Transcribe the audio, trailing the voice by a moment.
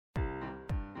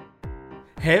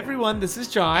Hey everyone, this is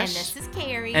Josh. And this is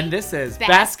Carrie. And this is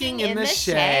Basking in the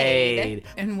Shade.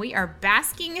 And we are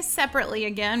basking separately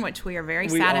again, which we are very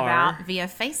sad about, via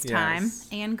FaceTime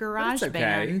and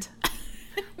GarageBand.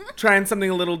 Trying something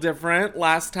a little different.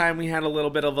 Last time we had a little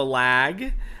bit of a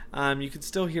lag. You could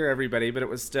still hear everybody, but it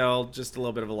was still just a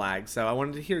little bit of a lag. So I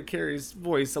wanted to hear Carrie's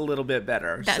voice a little bit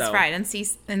better. That's right,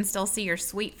 and still see your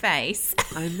sweet face.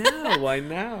 I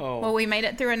know. Well, we made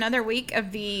it through another week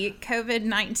of the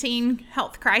COVID-19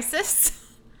 health crisis.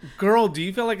 Girl, do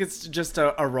you feel like it's just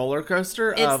a roller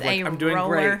coaster? I'm doing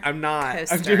great. I'm not.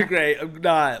 Coaster. I'm doing great. I'm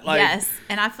not. Yes,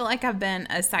 and I feel like I've been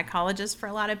a psychologist for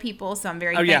a lot of people, so I'm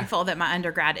very thankful that my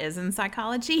undergrad is in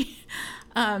psychology.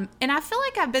 And I feel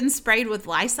like I've been sprayed with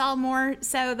Lysol more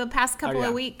so the past couple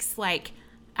of weeks. Like,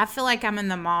 I feel like I'm in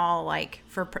the mall, like,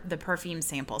 for the perfume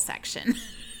sample section.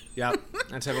 Yep,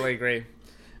 I totally agree.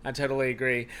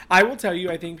 I will tell you,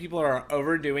 I think people are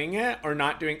overdoing it or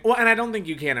not doing... Well, and I don't think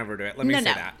you can overdo it. Let me say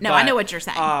that. No, I know what you're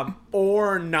saying.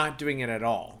 Or not doing it at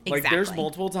all. Exactly. Like, there's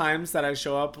multiple times that I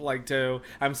show up,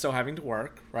 I'm still having to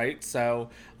work, right? So,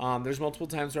 there's multiple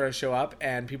times where I show up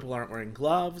and people aren't wearing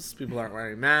gloves. People aren't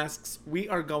wearing masks. We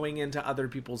are going into other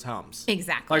people's homes.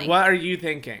 Exactly. Like, what are you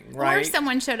thinking, right? Or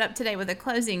someone showed up today with a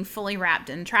clothing fully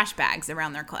wrapped in trash bags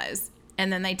around their clothes.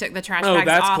 And then they took the trash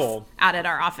bags off out at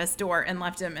our office door and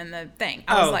left them in the thing.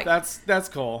 I was like, that's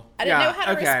cool. I didn't know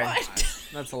how to respond.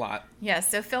 That's a lot. Yeah,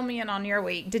 so fill me in on your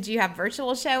week. Did you have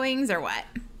virtual showings or what?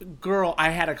 Girl, I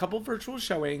had a couple virtual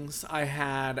showings. I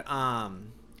had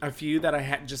a few that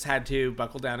I just had to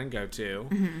buckle down and go to.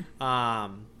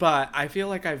 Mm-hmm. But I feel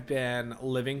like I've been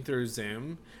living through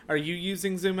Zoom. Are you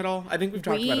using Zoom at all? I think we've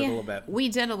talked about it a little bit. We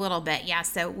did a little bit, yeah.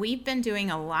 So we've been doing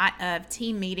a lot of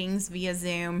team meetings via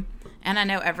Zoom. And I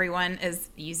know everyone is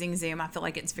using Zoom. I feel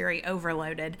like it's very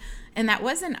overloaded. And that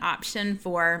was an option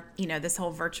for, this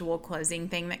whole virtual closing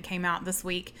thing that came out this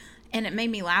week. And it made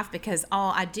me laugh because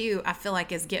all I feel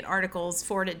like, is get articles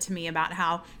forwarded to me about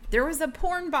how there was a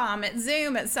porn bomb at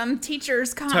Zoom at some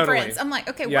teacher's conference. Totally. I'm like,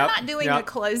 okay, we're not doing a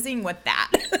closing with that.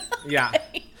 Yeah.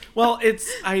 Well,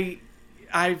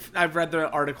 I've read the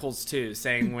articles too,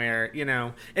 saying where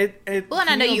Well, and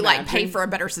I know you pay for a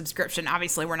better subscription.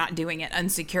 Obviously, we're not doing it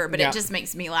unsecure, but it just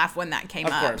makes me laugh when that came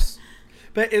up. Of course.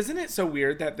 But isn't it so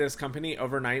weird that this company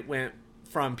overnight went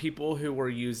from people who were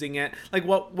using it, like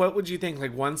what would you think,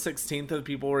 like 1/16 of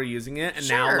people were using it, and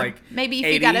now maybe if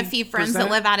 80%? You got a few friends that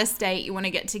live out of state, you want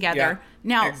to get together.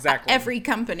 Now, every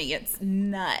company, it's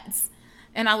nuts.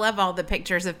 And I love all the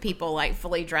pictures of people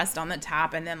fully dressed on the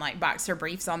top and then boxer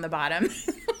briefs on the bottom.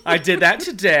 I did that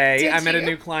today. I met a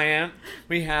new client.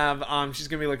 We have, she's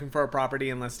going to be looking for a property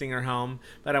and listing her home,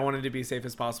 but I wanted to be safe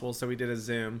as possible, so we did a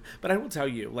Zoom. But I will tell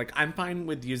you, I'm fine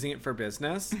with using it for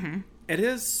business. Mm-hmm. It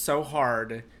is so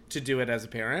hard to do it as a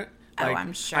parent.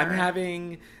 I'm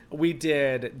sure. We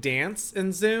did dance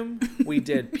in Zoom. We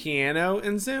did piano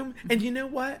in Zoom. And you know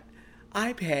what?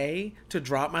 I pay to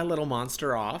drop my little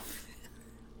monster off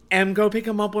and go pick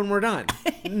him up when we're done.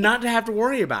 Not to have to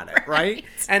worry about it, right?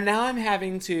 And now I'm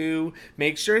having to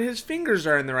make sure his fingers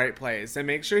are in the right place and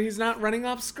make sure he's not running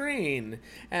off screen.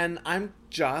 And I'm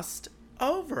just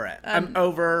over it. I'm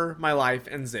over my life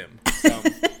in Zoom. So.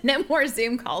 No more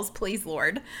Zoom calls, please,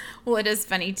 Lord. Well, it is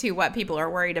funny, too, what people are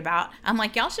worried about. I'm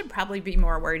like, y'all should probably be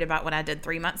more worried about what I did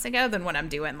 3 months ago than what I'm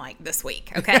doing, this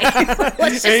week, okay?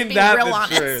 Let's just be real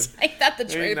honest. Ain't that the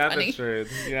truth, honey? The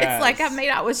truth? Yes. It's like I've made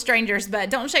out with strangers,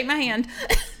 but don't shake my hand.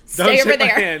 Stay over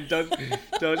there.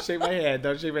 Don't shake my hand.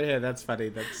 Don't shake my hand. That's funny.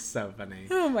 That's so funny.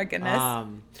 Oh, my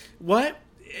goodness.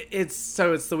 It's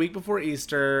the week before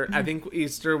Easter. Mm-hmm. I think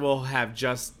Easter will have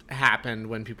just happened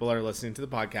when people are listening to the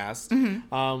podcast.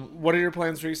 Mm-hmm. What are your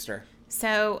plans for Easter?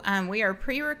 So we are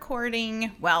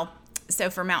pre-recording. So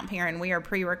for Mount Perrin, we are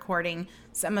pre-recording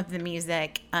some of the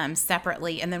music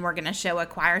separately, and then we're going to show a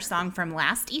choir song from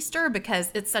last Easter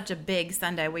because it's such a big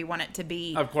Sunday. We want it to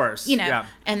be, of course,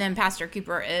 And then Pastor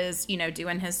Cooper is,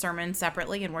 doing his sermon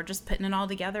separately, and we're just putting it all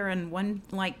together in one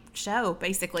show,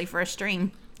 basically, for a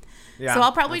stream. Yeah, so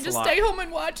I'll probably just stay home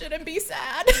and watch it and be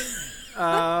sad.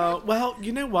 Well,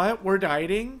 you know what? We're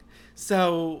dieting.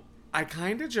 So I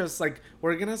kind of just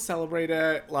we're going to celebrate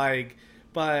it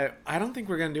but I don't think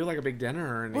we're going to do a big dinner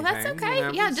or anything. Well, that's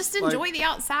okay. Yeah, just enjoy the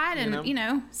outside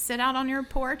and, sit out on your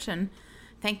porch and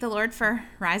thank the Lord for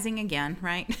rising again,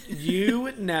 right?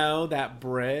 You know that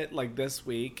Brit, this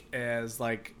week is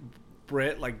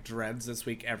Brit dreads this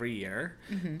week every year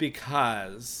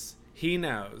because he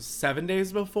knows 7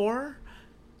 days before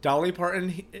Dolly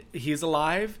Parton, He's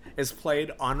Alive, is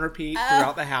played on repeat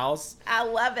throughout the house. I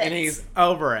love it. And he's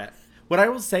over it. What I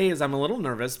will say is I'm a little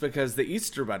nervous because the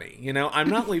Easter Bunny, I'm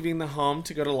not leaving the home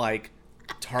to go to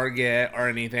Target or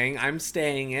anything. I'm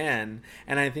staying in,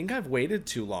 and I think I've waited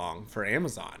too long for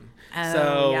Amazon. Oh,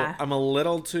 So yeah. I'm a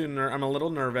little I'm a little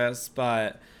nervous,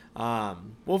 but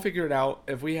we'll figure it out.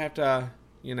 If we have to,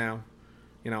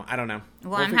 I don't know.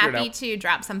 Well, We'll I'm figure it happy out. to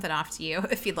drop something off to you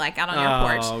if you'd like out on your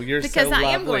porch. Oh, you're because so I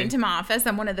am lovely. going to my office.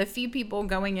 I'm one of the few people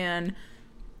going in,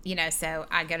 so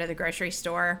I go to the grocery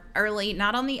store early,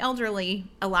 not on the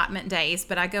elderly allotment days,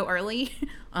 but I go early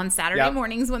on Saturday Yep.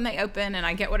 mornings when they open, and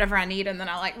I get whatever I need, and then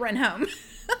I run home.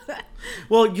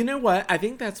 Well, you know what? I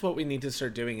think that's what we need to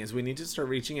start doing is we need to start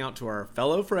reaching out to our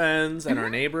fellow friends and our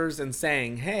neighbors and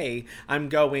saying, hey, I'm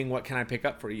going. What can I pick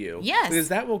up for you? Yes. Because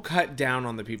that will cut down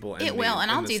on the people in It will, and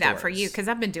in I'll the do that for stores. you because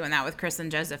I've been doing that with Chris and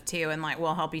Joseph too, and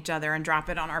we'll help each other and drop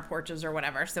it on our porches or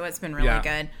whatever. So it's been really Yeah.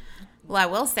 good. Well, I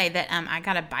will say that I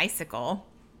got a bicycle.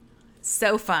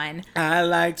 So fun. I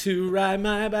like to ride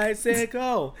my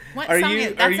bicycle. What Are song you,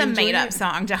 is are that's you a enjoying made up it?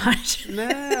 song, Josh?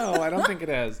 No, I don't think it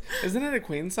is. Isn't it a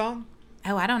Queen song?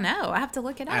 Oh, I don't know. I have to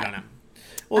look it up. I don't know.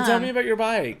 Well, tell me about your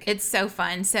bike. It's so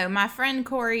fun. So my friend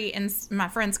Corey and my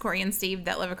friends Corey and Steve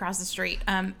that live across the street,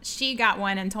 she got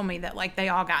one and told me that they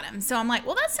all got them. So I'm like,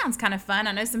 well, that sounds kind of fun.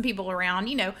 I know some people around,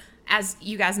 as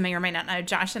you guys may or may not know,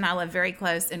 Josh and I live very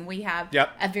close, and we have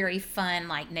Yep. a very fun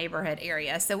neighborhood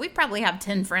area. So we probably have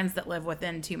 10 friends that live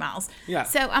within 2 miles. Yeah.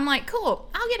 So I'm like, cool,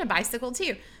 I'll get a bicycle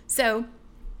too. So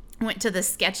went to the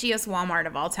sketchiest Walmart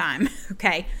of all time.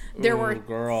 Okay. There Ooh, were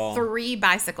girl. 3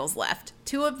 bicycles left.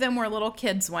 2 of them were little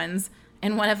kids' ones,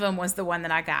 and one of them was the one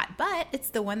that I got. But it's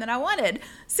the one that I wanted.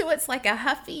 So it's like a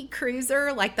Huffy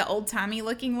Cruiser, like the old-timey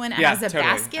looking one. It Yeah, has a totally.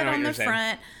 I basket know what on the you're saying.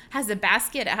 front, has a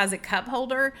basket, it has a cup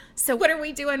holder. So what are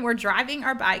we doing? We're driving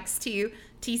our bikes to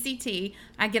TCT.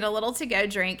 I get a little to-go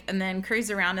drink and then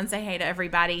cruise around and say hey to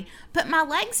everybody. But my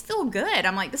legs feel good.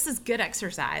 I'm like, this is good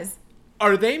exercise.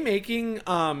 Are they making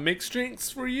mixed drinks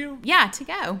for you? Yeah, to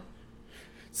go.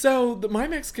 So my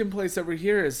Mexican place over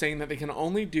here is saying that they can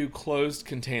only do closed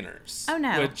containers. Oh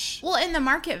no! Which Well, in the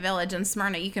Market Village in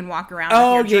Smyrna, you can walk around.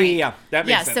 Oh, with your drink. yeah. That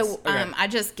makes sense. So Okay. I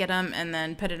just get them and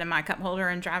then put it in my cup holder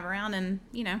and drive around and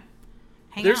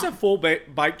hang There's out. a full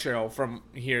bike trail from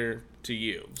here to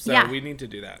you, so Yeah. we need to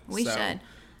do that. We So- should.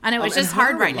 I know it's and just hard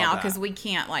Heather right would now love that. because we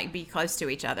can't be close to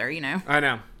each other. I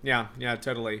know. Yeah,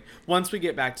 totally. Once we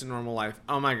get back to normal life,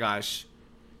 oh my gosh.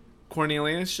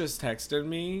 Cornelius just texted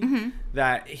me Mm-hmm.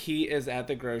 that he is at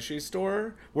the grocery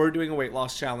store. We're doing a weight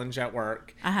loss challenge at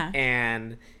work. Uh-huh.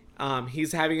 And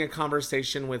he's having a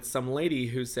conversation with some lady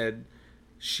who said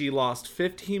she lost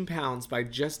 15 pounds by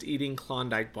just eating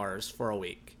Klondike bars for a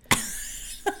week.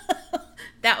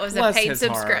 That was Bless a paid his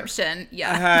heart. subscription.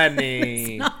 Yeah,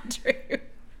 Honey. it's not true.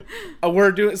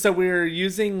 We're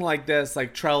using this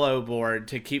Trello board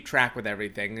to keep track with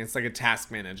everything. It's like a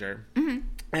task manager. Mm-hmm.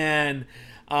 And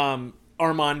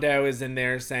Armando is in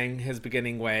there saying his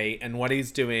beginning weight and what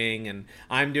he's doing, and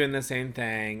I'm doing the same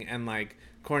thing, and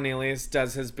Cornelius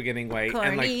does his beginning weight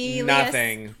Cornelius. and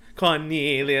nothing.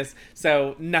 Cornelius.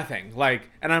 So nothing.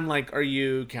 And I'm like, are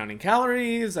you counting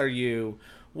calories? Are you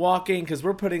walking? Because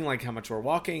we're putting how much we're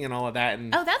walking and all of that.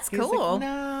 And Oh, that's he's like, cool.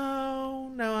 no,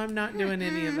 I'm not doing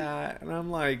any of that. And I'm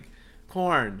like,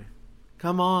 Corn,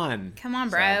 come on. Come on,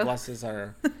 So, bro. bless his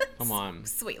heart. Come on.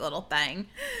 Sweet little thing.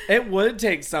 It would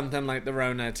take something like the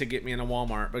Rona to get me into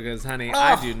Walmart because, honey,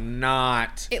 I do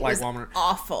not It like was Walmart.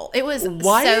 awful. It was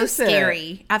Why so is it-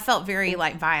 scary. I felt very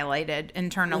violated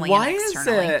internally Why and is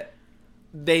externally. it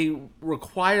they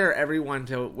require everyone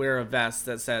to wear a vest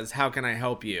that says "How can I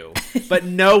help you?" But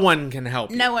no one can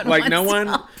help you. No one wants no to one,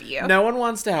 help you. No one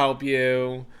wants to help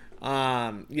you.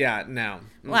 Yeah, no.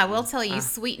 Well, I will tell you,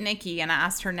 sweet Nikki, and I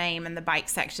asked her name in the bike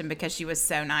section because she was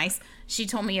so nice. She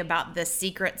told me about the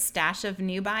secret stash of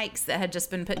new bikes that had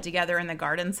just been put together in the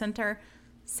garden center.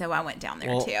 So I went down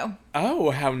there too.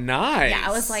 Oh, how nice. Yeah, I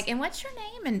was like, and what's your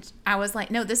name? And I was like,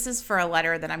 no, this is for a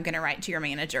letter that I'm going to write to your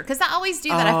manager. Because I always do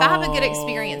that. If I have a good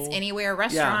experience anywhere,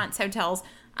 restaurants, hotels,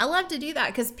 I love to do that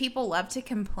because people love to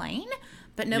complain,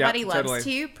 but nobody loves totally.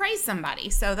 to praise somebody.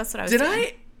 So that's what I was Did doing.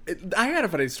 I got a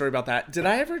funny story about that. Did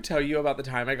I ever tell you about the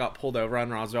time I got pulled over on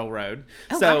Roswell Road?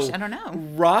 Oh, gosh, I don't know.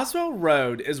 Roswell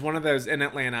Road is one of those, in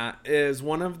Atlanta, is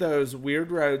one of those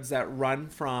weird roads that run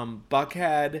from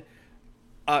Buckhead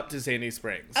up to Sandy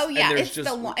Springs. Oh yeah, and it's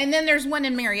and then there's one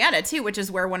in Marietta too, which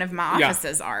is where one of my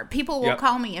offices are. People will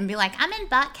call me and be like, "I'm in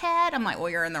Buckhead." I'm like, "Well,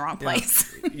 you're in the wrong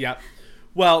place." Yep.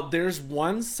 Well, there's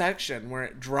one section where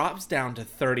it drops down to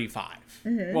 35.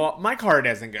 Mm-hmm. Well, my car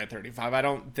doesn't go 35. I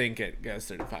don't think it goes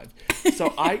 35.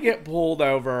 So I get pulled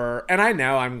over, and I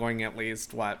know I'm going at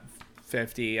least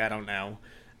 50. I don't know.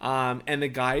 And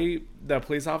the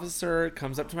police officer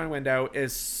comes up to my window,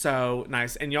 is so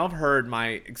nice. And y'all have heard my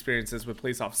experiences with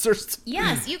police officers.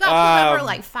 Yes, you got pulled over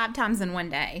like 5 times in one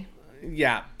day.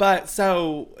 Yeah, but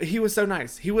so he was so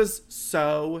nice. He was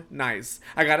so nice.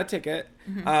 I got a ticket,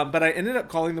 but I ended up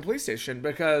calling the police station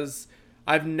because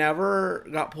I've never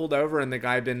got pulled over and the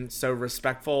guy been so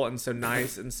respectful and so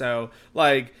nice and so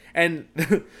like, and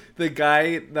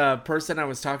the person I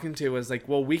was talking to was like,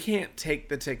 well, we can't take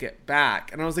the ticket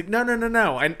back. And I was like, no.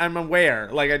 I'm aware.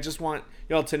 Like, I just want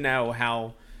y'all to know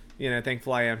how,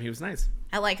 thankful I am. He was nice.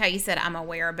 I like how you said, I'm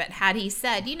aware, but had he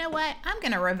said, you know what, I'm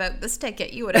going to revoke this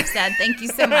ticket, you would have said, thank you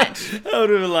so much. I would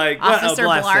have been like, Officer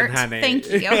blessing, Blart, honey.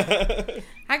 thank you.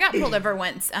 I got pulled over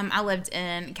once. I lived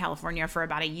in California for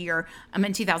about a year.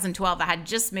 In 2012, I had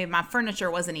just moved. My furniture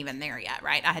wasn't even there yet,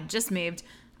 right? I had just moved.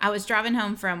 I was driving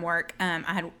home from work.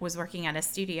 Was working at a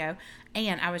studio,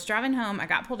 and I was driving home. I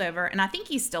got pulled over, and I think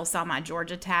he still saw my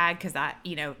Georgia tag because I,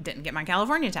 didn't get my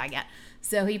California tag yet.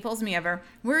 So he pulls me over.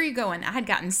 Where are you going? I had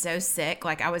gotten so sick,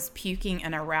 like I was puking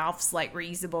in a Ralph's like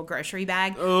reusable grocery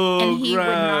bag, and he gross.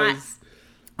 would not.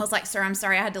 I was like, sir, I'm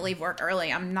sorry I had to leave work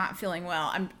early. I'm not feeling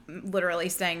well. I'm literally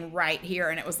staying right here.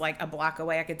 And it was like a block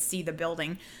away. I could see the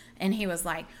building. And he was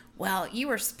like, well, you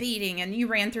were speeding and you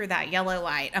ran through that yellow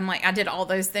light. I'm like, I did all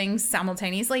those things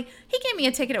simultaneously. He gave me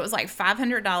a ticket. It was like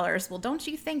 $500. Well, don't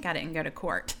you think I didn't go to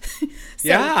court? So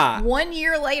yeah. 1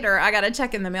 year later, I got a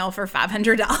check in the mail for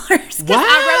 $500. Wow.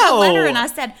 I wrote a letter and I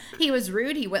said, he was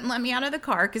rude. He wouldn't let me out of the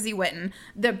car because he wouldn't.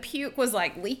 The puke was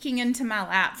like leaking into my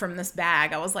lap from this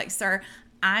bag. I was like, sir,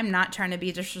 I'm not trying to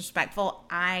be disrespectful.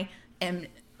 I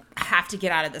have to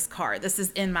get out of this car. This is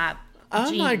in my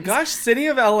jeans. My gosh, city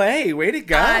of LA. Way to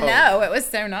go. I know. It was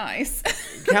so nice.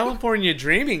 California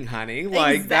dreaming, honey.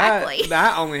 Like exactly.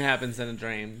 that only happens in a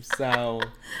dream. So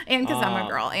and because I'm a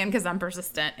girl and because I'm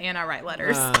persistent and I write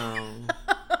letters.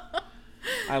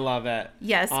 I love it.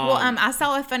 Yes. Well, I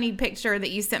saw a funny picture that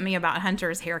you sent me about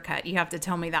Hunter's haircut. You have to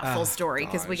tell me that full story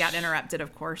because we got interrupted,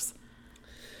 of course.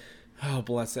 Oh,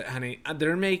 bless it, honey.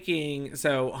 They're making...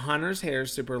 So, Hunter's hair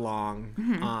is super long.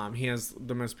 Mm-hmm. He has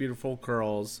the most beautiful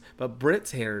curls. But Britt's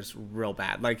hair is real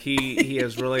bad. Like, he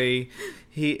is really...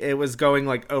 It was going,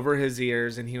 like, over his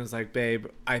ears. And he was like, babe,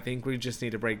 I think we just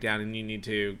need to break down and you need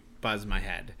to buzz my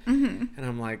head. Mm-hmm. And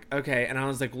I'm like, okay. And I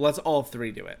was like, let's all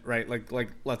three do it, right? Like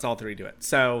let's all three do it.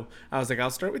 So, I was like,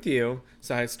 I'll start with you.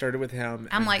 So, I started with him.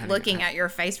 I'm, like, looking at your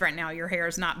face right now. Your hair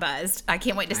is not buzzed. I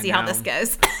can't wait to see how this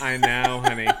goes. I know,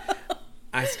 honey.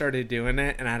 I started doing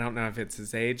it, and I don't know if it's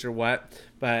his age or what,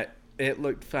 but it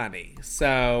looked funny.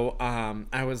 So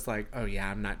I was like, oh, yeah,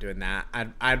 I'm not doing that.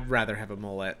 I'd rather have a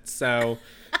mullet. So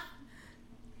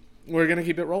we're going to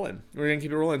keep it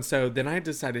rolling. So then I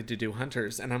decided to do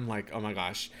Hunter's, and I'm like, oh, my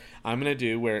gosh. I'm going to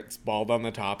do where it's bald on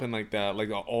the top and like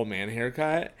the old man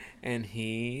haircut. And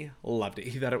he loved it.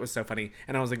 He thought it was so funny.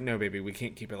 And I was like, no, baby, we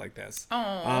can't keep it like this.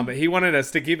 But he wanted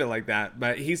us to keep it like that.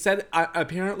 But he said,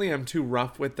 apparently I'm too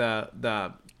rough with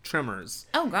the trimmers.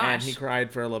 Oh, gosh. And he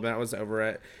cried for a little bit. I was over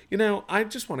it. I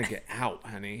just want to get out,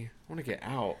 honey. I want to get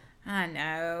out. I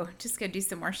know. Just go do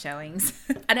some more showings.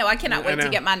 I know. I cannot wait to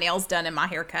get my nails done and my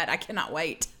hair cut. I cannot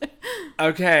wait.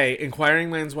 Okay.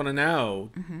 Inquiring minds want to know.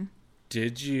 Mm-hmm.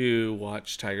 Did you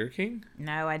watch Tiger King?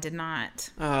 No, I did not.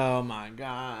 Oh, my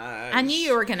gosh. I knew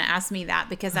you were going to ask me that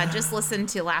because I just listened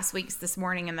to last week's this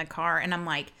morning in the car, and I'm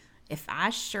like, if I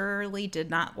surely did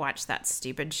not watch that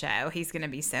stupid show, he's going to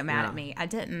be so mad at me. I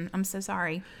didn't. I'm so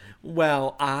sorry.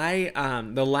 Well,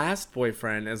 the last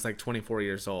boyfriend is like 24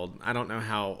 years old. I don't know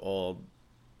how old,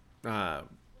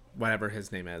 whatever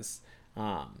his name is,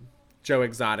 Joe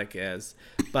Exotic is,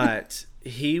 but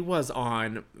he was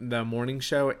on the morning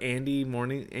show,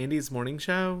 Andy's morning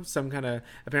show,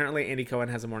 apparently Andy Cohen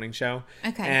has a morning show.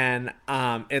 Okay. And,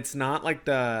 it's not like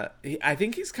I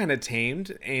think he's kind of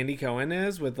tamed, Andy Cohen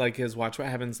is, with like his Watch What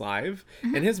Happens Live.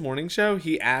 Mm-hmm. In his morning show,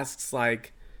 he asks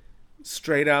like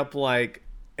straight up like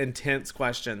intense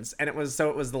questions, and it was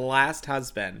the last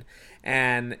husband,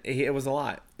 and it was a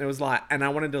lot, and I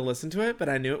wanted to listen to it, but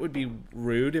I knew it would be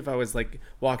rude if I was like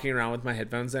walking around with my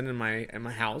headphones in my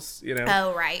house,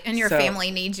 Oh, right. And your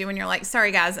family needs you and you're like,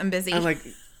 sorry guys, I'm busy. I'm like,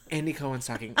 Andy Cohen's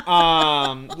talking.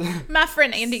 My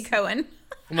friend Andy Cohen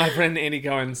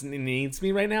needs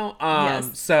me right now.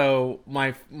 Yes. So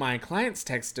my clients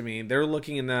texted me. They're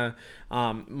looking in the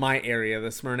my area,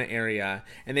 the Smyrna area,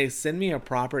 and they send me a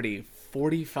property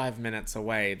 45 minutes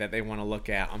away that they want to look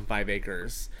at on 5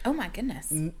 acres. Oh my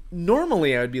goodness.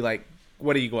 Normally I would be like,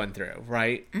 what are you going through,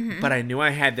 right? Mm-hmm. But I knew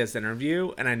I had this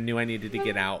interview and I knew I needed to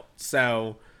get out.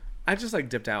 So I just like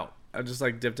dipped out. And was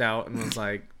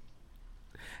like,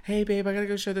 hey babe, I gotta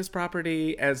go show this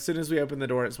property. As soon as we opened the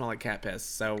door, it smelled like cat piss.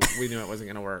 So we knew it wasn't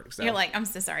gonna work. So You're like, I'm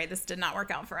so sorry. This did not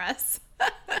work out for us.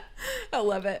 I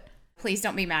love it. Please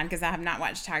don't be mad because I have not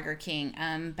watched Tiger King.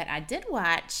 But I did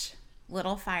watch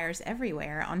Little Fires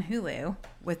Everywhere on Hulu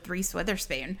with Reese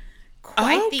Witherspoon.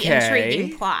 Quite the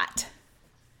intriguing plot.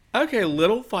 Okay,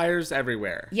 Little Fires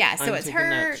Everywhere. Yeah, so it's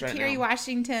her, right Kerry now.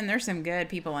 Washington. There's some good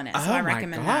people in it, so I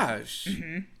recommend that. Oh my gosh.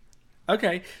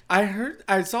 Okay,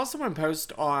 I saw someone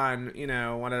post on,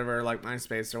 whatever, like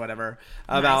MySpace or whatever,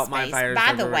 about My Fires By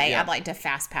Everywhere. the way, Yeah. I'd like to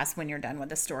fast pass when you're done with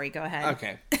the story. Go ahead.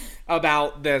 Okay.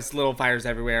 About this Little Fires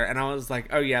Everywhere, and I was like,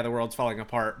 oh yeah, the world's falling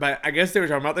apart. But I guess they were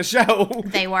talking about the show.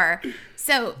 They were.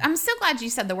 So I'm so glad you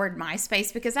said the word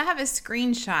MySpace because I have a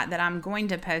screenshot that I'm going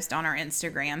to post on our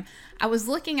Instagram. I was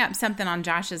looking up something on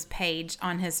Josh's page,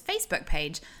 on his Facebook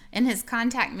page, in his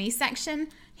contact me section.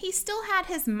 He still had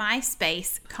his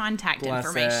MySpace contact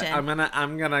information.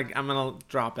 I'm gonna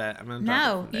drop it.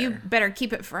 No, you better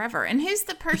keep it forever. And who's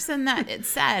the person that it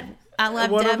said? I love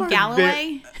One of Deb our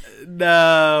Galloway.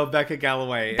 No, Becca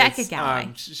Galloway. Becca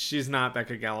Galloway. She's not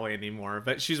Becca Galloway anymore,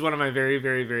 but she's one of my very,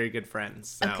 very, very good friends.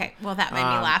 So, Okay, well that made me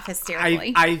laugh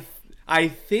hysterically. I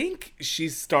think she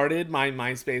started my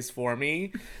MySpace for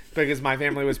me because my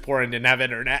family was poor and didn't have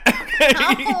internet. Okay?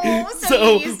 Oh,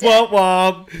 so you used it.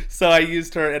 womp. So I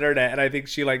used her internet, and I think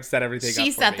she set everything up.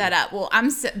 She set me. that up. Well,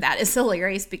 that is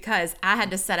hilarious because I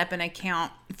had to set up an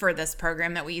account for this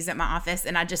program that we use at my office,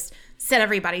 and I just set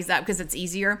everybody's up because it's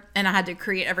easier, and I had to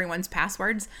create everyone's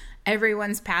passwords.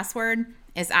 Everyone's password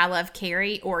is I love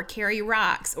Carrie or Carrie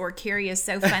rocks or Carrie is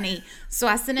so funny. So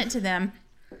I sent it to them.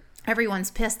 Everyone's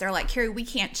pissed. They're like, Carrie, we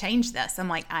can't change this. I'm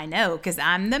like, I know, because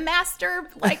I'm the master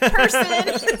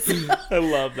person. I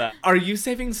love that. Are you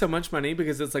saving so much money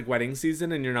because it's wedding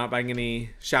season and you're not buying any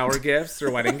shower gifts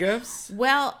or wedding gifts?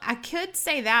 Well, I could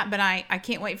say that, but I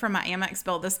can't wait for my Amex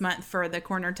bill this month for the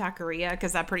Corner Taqueria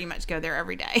because I pretty much go there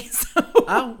every day. So.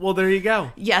 Oh, well, there you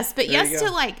go. Yes, but yes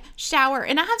to shower.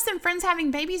 And I have some friends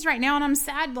having babies right now and I'm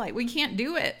sad. We can't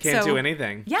do it. Can't do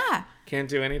anything. Yeah. Can't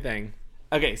do anything.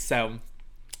 Okay, so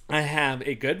I have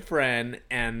a good friend,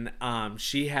 and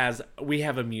we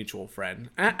have a mutual friend.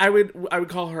 I would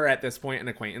call her at this point an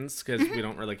acquaintance because we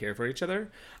don't really care for each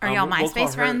other. Are y'all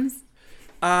MySpace friends?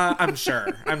 I'm sure.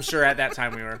 I'm sure at that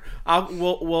time we were.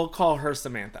 We'll call her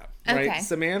Samantha. Right? Okay.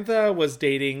 Samantha was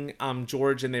dating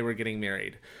George, and they were getting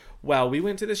married. Well, we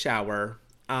went to the shower.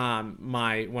 One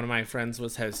of my friends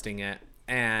was hosting it,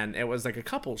 and it was a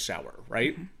couple shower,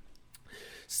 right? Mm-hmm.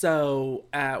 So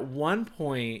at one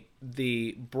point,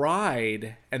 the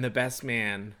bride and the best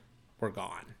man were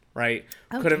gone, right?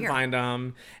 Couldn't find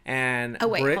them. And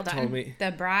Britt told me.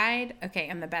 The bride, okay,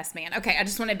 and the best man. Okay, I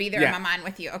just want to be there in my mind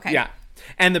with you. Okay. Yeah.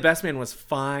 And the best man was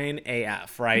fine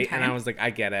AF, right? Okay. And I was like, I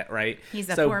get it, right? He's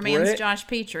a poor man's Josh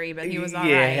Petrie, but he was all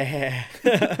right.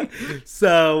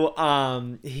 So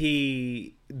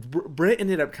Britt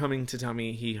ended up coming to tell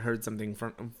me he heard something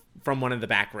from one of the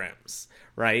back rooms,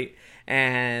 right?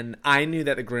 And I knew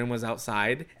that the groom was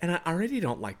outside, and I already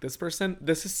don't like this person.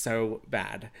 This is so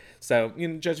bad. So,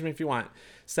 judge me if you want.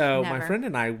 So my friend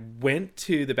and I went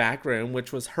to the back room,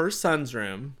 which was her son's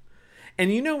room. And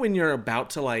when you're about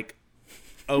to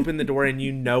open the door and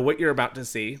you know what you're about to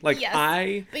see?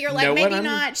 Yes. But you're like, maybe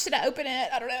not. Should I open it?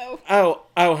 I don't know.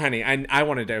 Oh, honey, I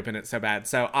wanted to open it so bad.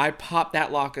 So I popped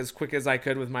that lock as quick as I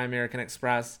could with my American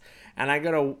Express, and I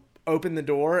go to open the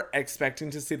door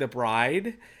expecting to see the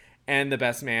bride and the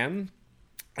best man,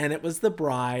 and it was the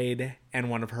bride and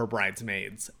one of her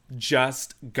bridesmaids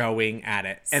just going at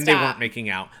it. And they weren't making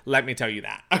out. Let me tell you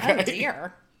that. Okay? Oh,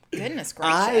 dear. Goodness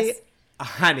gracious.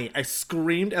 Honey, I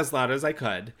screamed as loud as I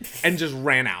could and just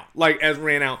ran out.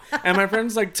 And my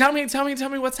friend's like, tell me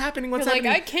what's happening. What's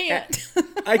happening? I can't.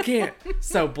 I can't.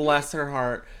 So bless her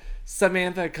heart.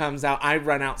 Samantha comes out. I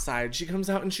run outside. She comes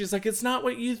out and she's like, it's not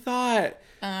what you thought.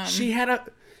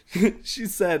 She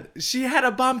said she had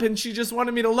a bump and she just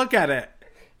wanted me to look at it.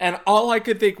 And all I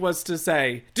could think was to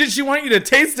say, did she want you to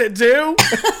taste it too?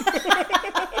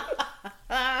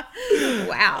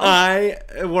 Wow.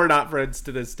 We're not friends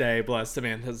to this day, bless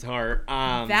Samantha's heart.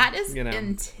 That is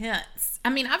intense. I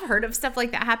mean, I've heard of stuff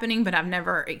like that happening, but I've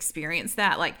never experienced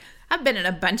that. I've been in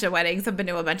a bunch of weddings. I've been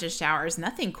to a bunch of showers.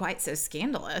 Nothing quite so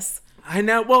scandalous. I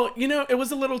know. Well, it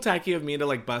was a little tacky of me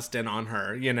to bust in on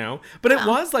her, but it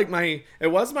was it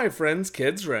was my friend's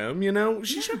kid's room,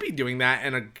 she should be doing that.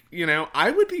 And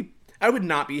I would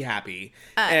not be happy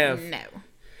if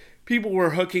people were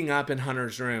hooking up in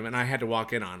Hunter's room and I had to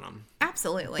walk in on them.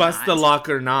 Absolutely. Bust the lock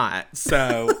or not.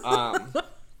 So,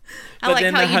 I like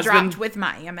how you dropped with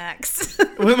my Amex.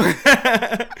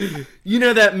 You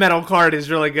know that metal card is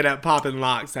really good at popping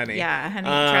locks, honey. Yeah, honey,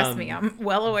 trust me. I'm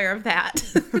well aware of that.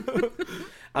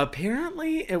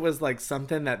 Apparently, it was like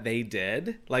something that they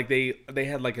did. Like they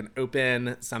had like an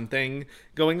open something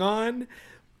going on,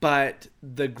 but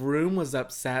the groom was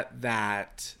upset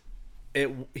that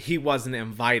he wasn't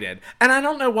invited. And I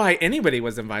don't know why anybody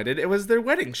was invited. It was their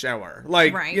wedding shower.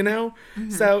 Like, right. you know?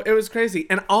 Mm-hmm. So it was crazy.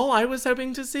 And all I was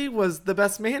hoping to see was the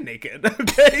best man naked.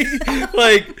 Okay?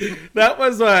 Like, that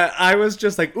was what I was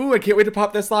just like, ooh, I can't wait to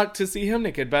pop this lock to see him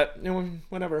naked. But, you know,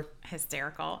 whatever.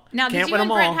 Hysterical. Now, Can't did you and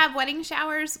Brent have wedding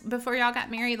showers before y'all got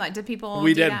married? Like, did people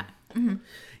do that? Mm-hmm.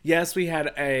 Yes, we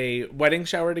had a wedding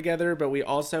shower together, but we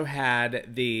also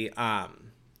had the,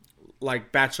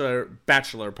 like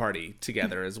bachelor party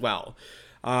together as well.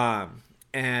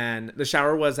 And the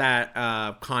shower was at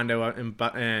a condo in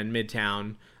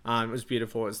Midtown. It was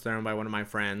beautiful. It was thrown by one of my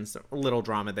friends. A little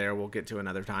drama there we'll get to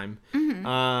another time.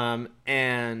 Mm-hmm.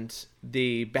 And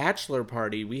the bachelor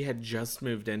party, we had just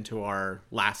moved into our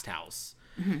last house.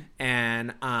 Mm-hmm.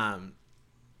 And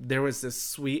there was this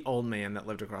sweet old man that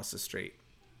lived across the street.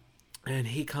 And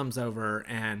he comes over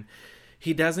and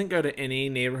he doesn't go to any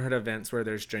neighborhood events where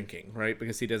there's drinking, right?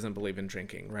 Because he doesn't believe in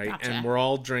drinking, right? Gotcha. And we're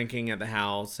all drinking at the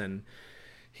house, and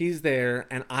he's there,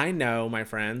 and I know my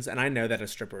friends, and I know that a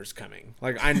stripper's coming.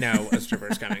 Like, I know a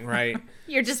stripper's coming, right?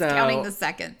 You're just counting the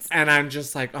seconds. And I'm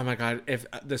just like, oh my God, if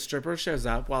the stripper shows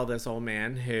up while this old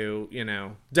man who, you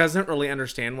know, doesn't really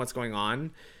understand what's going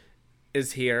on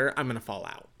is here, I'm going to fall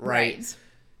out, right?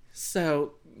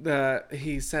 So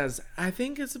he says, I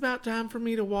think it's about time for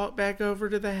me to walk back over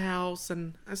to the house.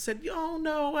 And I said, oh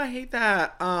no, I hate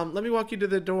that. Let me walk you to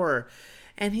the door.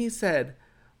 And he said,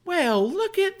 well,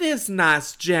 look at this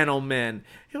nice gentleman.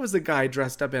 It was a guy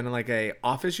dressed up in like a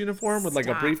office uniform with like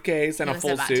a briefcase and a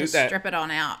full suit. Strip it on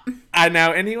out. I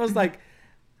know. And he was like,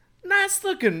 nice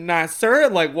looking, nice sir.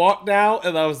 And like walked out.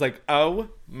 And I was like, oh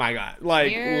my God.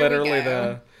 Like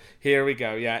here we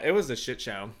go. Yeah, it was a shit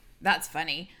show. That's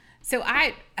funny. So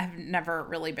I have never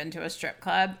really been to a strip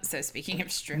club. So speaking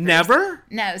of strippers. Never?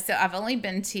 No. So I've only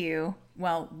been to,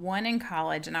 one in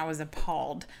college, and I was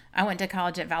appalled. I went to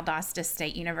college at Valdosta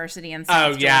State University in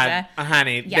South Georgia.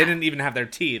 Honey. Yeah. They didn't even have their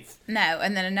teeth. No.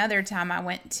 And then another time I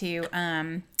went to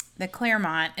the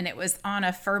Claremont, and it was on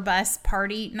a fur bus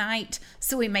party night.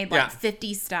 So we made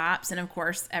 50 stops. And of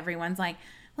course, everyone's like,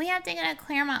 we have to go to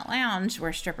Claremont Lounge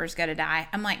where strippers go to die.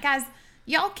 I'm like, guys,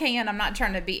 y'all can. I'm not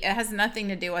trying to be. It has nothing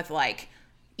to do with like,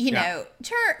 you know,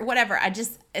 whatever.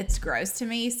 It's gross to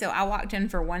me. So I walked in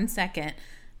for 1 second.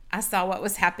 I saw what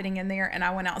was happening in there, and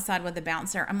I went outside with the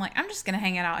bouncer. I'm like, I'm just gonna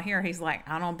hang it out here. He's like,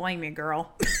 I don't blame you,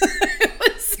 girl. It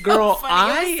was so girl,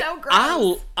 funny. It was so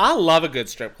gross. I love a good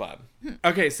strip club.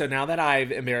 Okay, so now that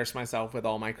I've embarrassed myself with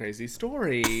all my crazy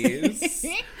stories,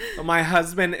 my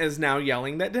husband is now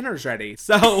yelling that dinner's ready.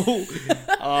 So,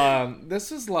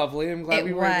 this was lovely. I'm glad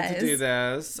we were able to do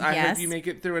this. I hope you make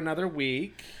it through another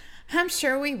week. I'm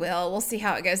sure we will. We'll see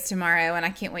how it goes tomorrow, and I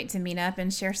can't wait to meet up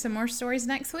and share some more stories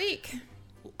next week.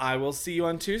 I will see you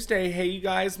on Tuesday. Hey, you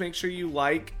guys, make sure you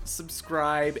like,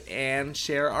 subscribe, and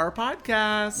share our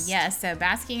podcast. Yes, so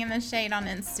Basking in the Shade on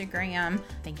Instagram.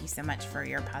 Thank you so much for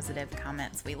your positive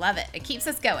comments. We love it. It keeps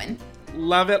us going.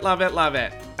 Love it, love it, love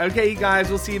it. Okay, you guys,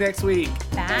 we'll see you next week.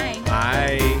 Bye.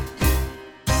 Bye.